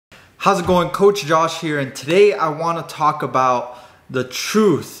How's it going? Coach Josh here, and today I want to talk about the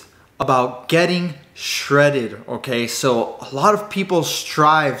truth about getting shredded. Okay, so a lot of people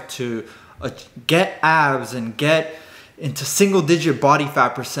strive to get abs and get into single-digit body fat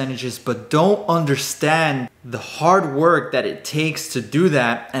percentages, but don't understand the hard work that it takes to do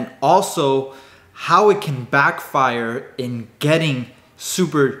that, and also how it can backfire in getting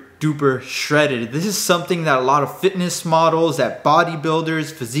super duper shredded. This is something that a lot of fitness models, that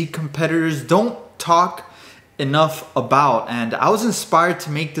bodybuilders, physique competitors don't talk enough about. And I was inspired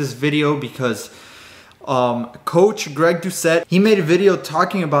to make this video because Coach Greg Doucette, he made a video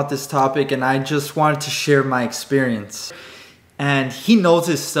talking about this topic, and I just wanted to share my experience. And he knows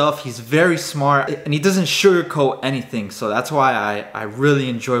his stuff, he's very smart, and he doesn't sugarcoat anything. So that's why I really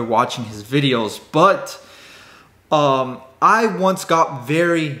enjoy watching his videos. But I once got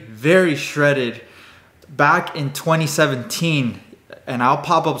very shredded back in 2017, and I'll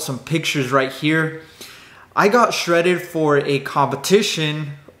pop up some pictures right here. I got shredded for a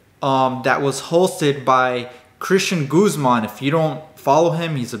competition that was hosted by Christian Guzman. If you don't follow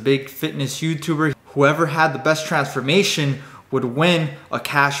him, he's a big fitness YouTuber. Whoever had the best transformation would win a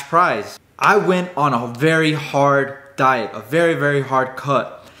cash prize. I went on a very hard diet, a very hard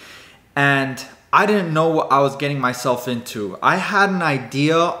cut, and I didn't know what I was getting myself into. I had an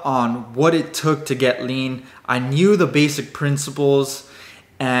idea on what it took to get lean. I knew the basic principles,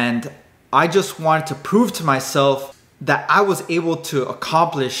 and I just wanted to prove to myself that I was able to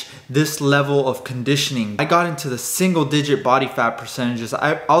accomplish this level of conditioning. I got into the single-digit body fat percentages.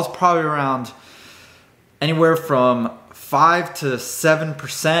 I was probably around anywhere from 5 to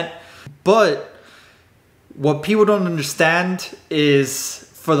 7%. But what people don't understand is,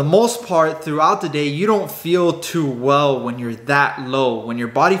 for the most part, throughout the day, you don't feel too well when you're that low. When your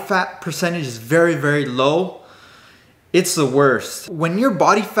body fat percentage is very low, it's the worst. When your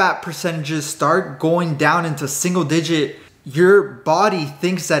body fat percentages start going down into single digit, your body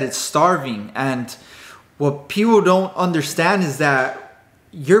thinks that it's starving. And what people don't understand is that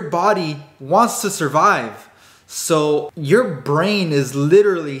your body wants to survive. So your brain is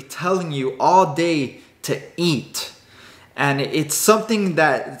literally telling you all day to eat. And it's something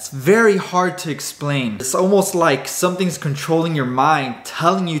that it's very hard to explain. It's almost like something's controlling your mind,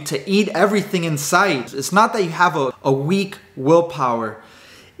 telling you to eat everything in sight. It's not that you have a weak willpower.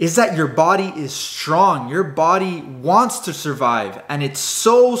 It's that your body is strong. Your body wants to survive. And it's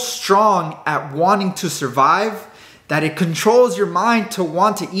so strong at wanting to survive that it controls your mind to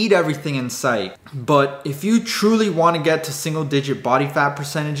want to eat everything in sight. But if you truly want to get to single-digit body fat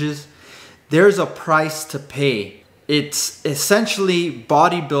percentages, there's a price to pay. It's essentially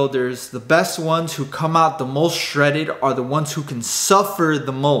bodybuilders, the best ones who come out the most shredded are the ones who can suffer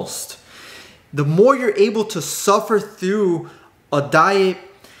the most. The more you're able to suffer through a diet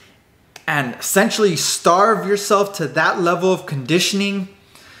and essentially starve yourself to that level of conditioning,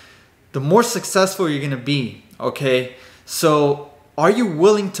 the more successful you're gonna be, okay? So are you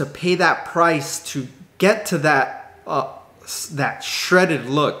willing to pay that price to get to that shredded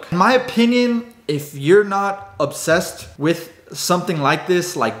look? In my opinion, if you're not obsessed with something like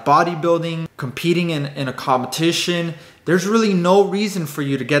this, like bodybuilding, competing in a competition, there's really no reason for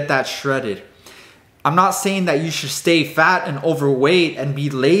you to get that shredded. I'm not saying that you should stay fat and overweight and be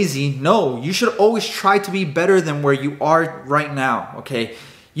lazy. No, you should always try to be better than where you are right now, okay?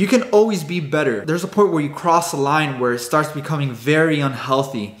 You can always be better. There's a point where you cross a line where it starts becoming very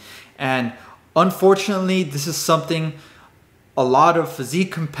unhealthy. And unfortunately, this is something a lot of physique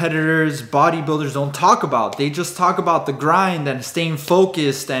competitors, bodybuilders don't talk about. They just talk about the grind and staying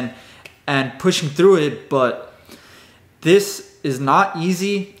focused and pushing through it. But this is not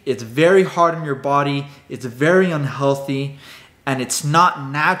easy. It's very hard on your body. It's very unhealthy. And it's not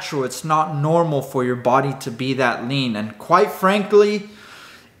natural. It's not normal for your body to be that lean. And quite frankly,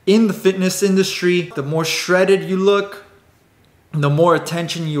 in the fitness industry, the more shredded you look, the more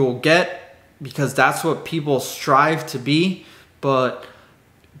attention you will get, because that's what people strive to be. But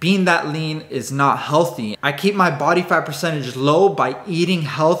being that lean is not healthy. I keep my body fat percentage low by eating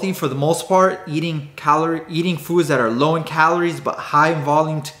healthy for the most part, eating foods that are low in calories but high in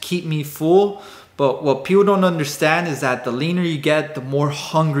volume to keep me full. But what people don't understand is that the leaner you get, the more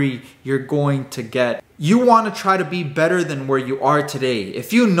hungry you're going to get. You want to try to be better than where you are today.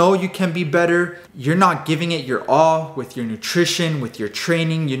 If you know you can be better, you're not giving it your all with your nutrition, with your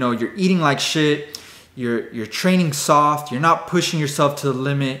training. You know, you're eating like shit. You're training soft, you're not pushing yourself to the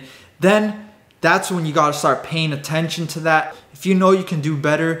limit, then that's when you gotta start paying attention to that. If you know you can do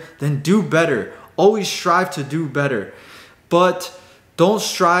better, then do better. Always strive to do better. But don't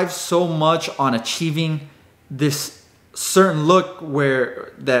strive so much on achieving this certain look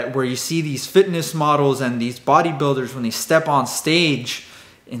where you see these fitness models and these bodybuilders when they step on stage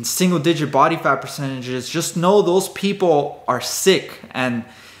in single digit body fat percentages, just know those people are sick and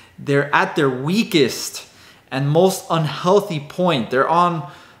they're at their weakest and most unhealthy point. They're on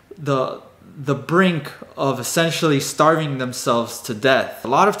the brink of essentially starving themselves to death. A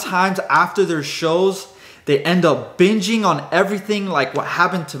lot of times after their shows, they end up binging on everything, like what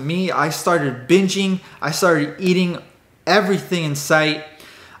happened to me. I started binging. I started eating everything in sight.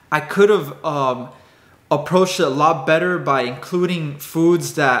 I could have approached it a lot better by including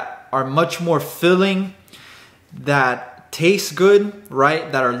foods that are much more filling, that taste good,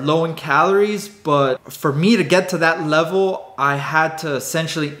 right? That are low in calories. But for me to get to that level, I had to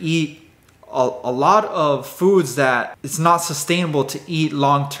essentially eat a lot of foods that it's not sustainable to eat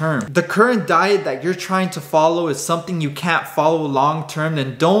long term. The current diet that you're trying to follow is something you can't follow long term,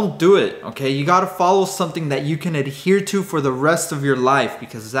 then don't do it, okay? You gotta follow something that you can adhere to for the rest of your life,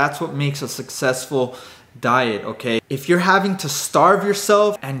 because that's what makes a successful diet, okay? If you're having to starve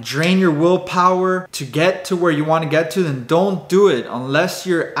yourself and drain your willpower to get to where you want to get to, then don't do it unless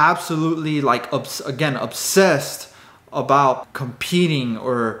you're absolutely like obsessed about competing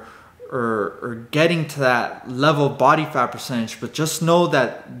or getting to that level of body fat percentage. But just know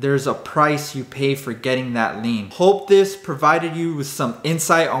that there's a price you pay for getting that lean. Hope this provided you with some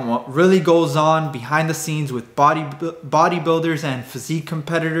insight on what really goes on behind the scenes with bodybuilders and physique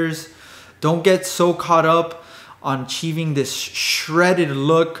competitors. Don't get so caught up on achieving this shredded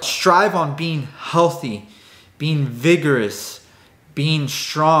look. Strive on being healthy, being vigorous, being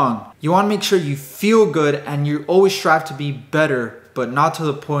strong. You want to make sure you feel good, and you always strive to be better, but not to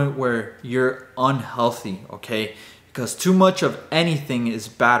the point where you're unhealthy, okay? Because too much of anything is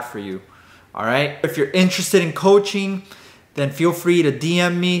bad for you, all right? If you're interested in coaching, then feel free to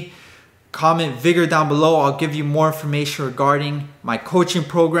DM me. Comment Vigor down below. I'll give you more information regarding my coaching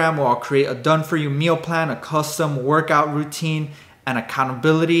program, where I'll create a done-for-you meal plan, a custom workout routine, and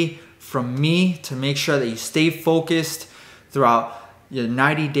accountability from me to make sure that you stay focused throughout your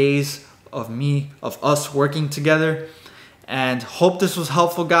 90 days of us working together. And hope this was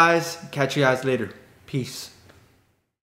helpful, guys. Catch you guys later. Peace.